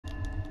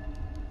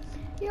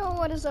Yo,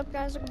 what is up,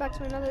 guys? Welcome back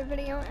to another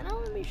video, and I'm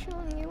gonna be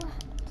showing you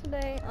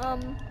today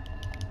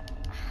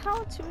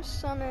how to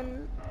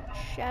summon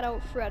Shadow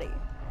Freddy.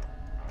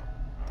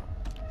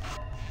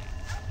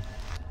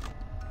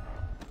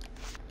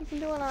 You can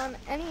do it on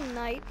any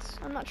night.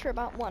 I'm not sure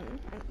about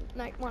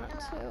night 1 and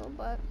 2,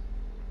 but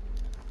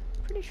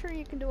pretty sure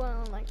you can do it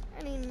on like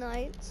any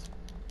night.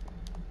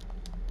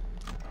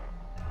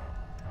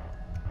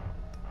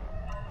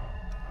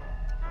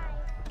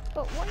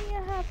 But what you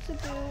have to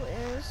do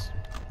is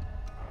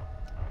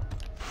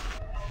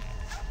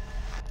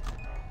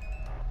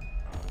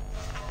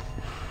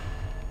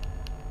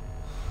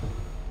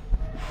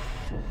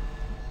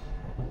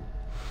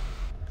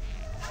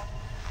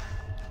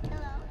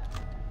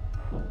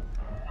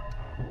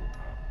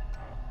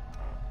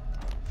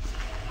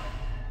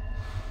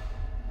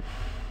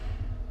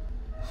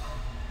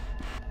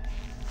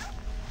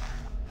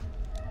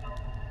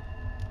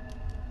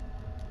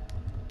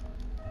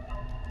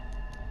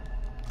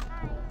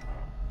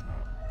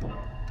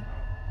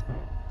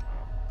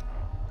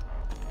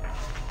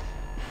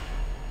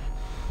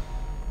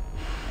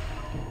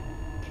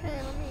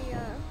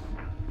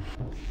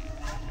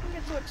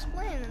to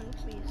explain,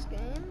 please,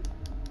 game.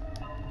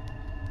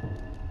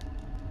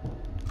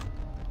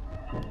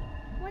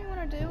 What you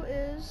want to do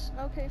is,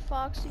 okay,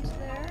 Foxy's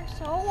there.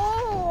 So,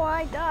 whoa,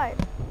 I died.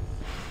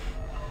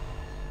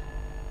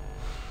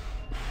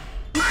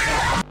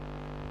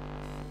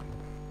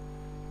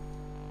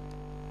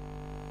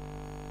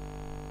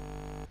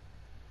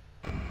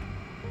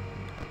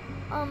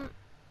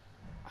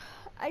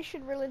 I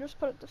should really just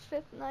put it to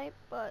 5th night,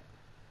 but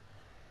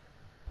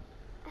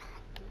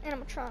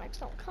animatronics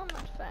don't come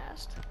that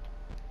fast.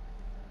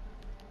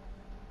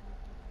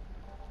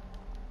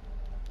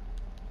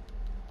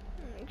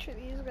 Make sure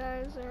these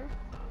guys are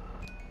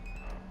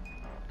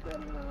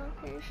good in the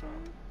location.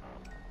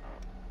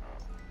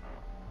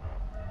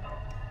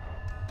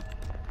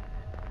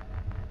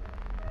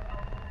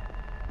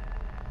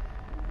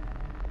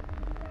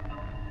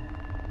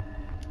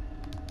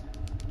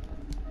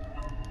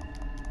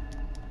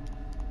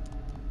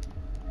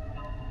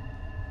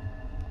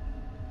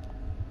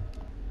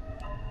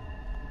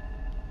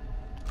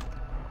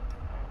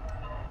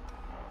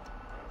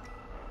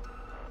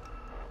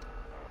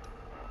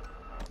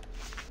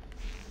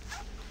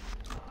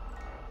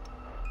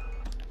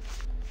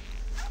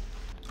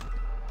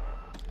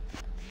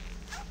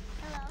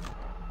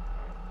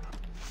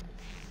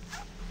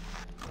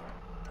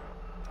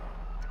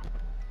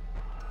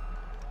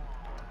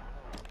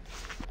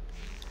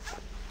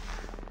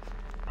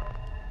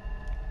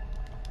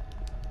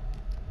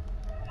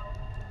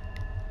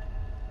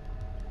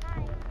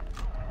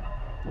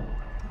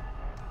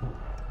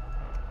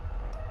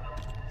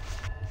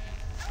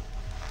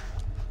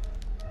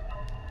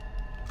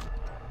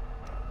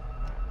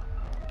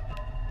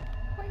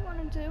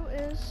 Do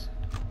is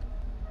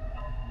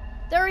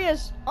there he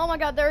is. Oh my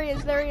god, there he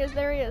is. Fox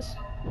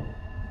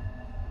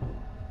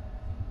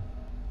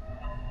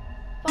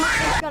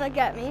was gonna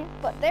get me,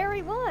 but there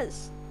he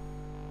was.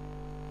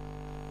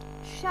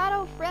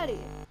 Shadow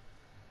Freddy.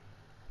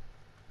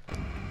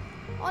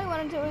 All you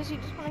want to do is you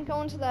just want to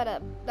go into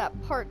that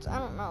parts. I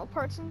don't know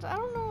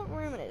what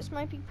room it is.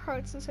 Might be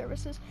parts and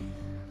services.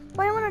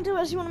 What you want to do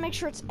is you want to make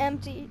sure it's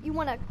empty. You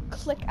want to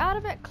click out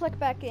of it, click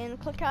back in,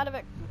 click out of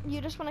it. You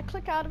just want to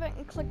click out of it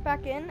and click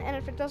back in, and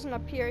if it doesn't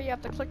appear, you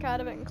have to click out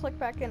of it and click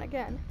back in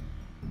again.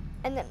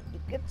 And then you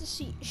get to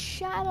see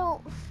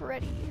Shadow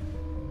Freddy,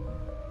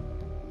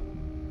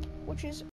 which is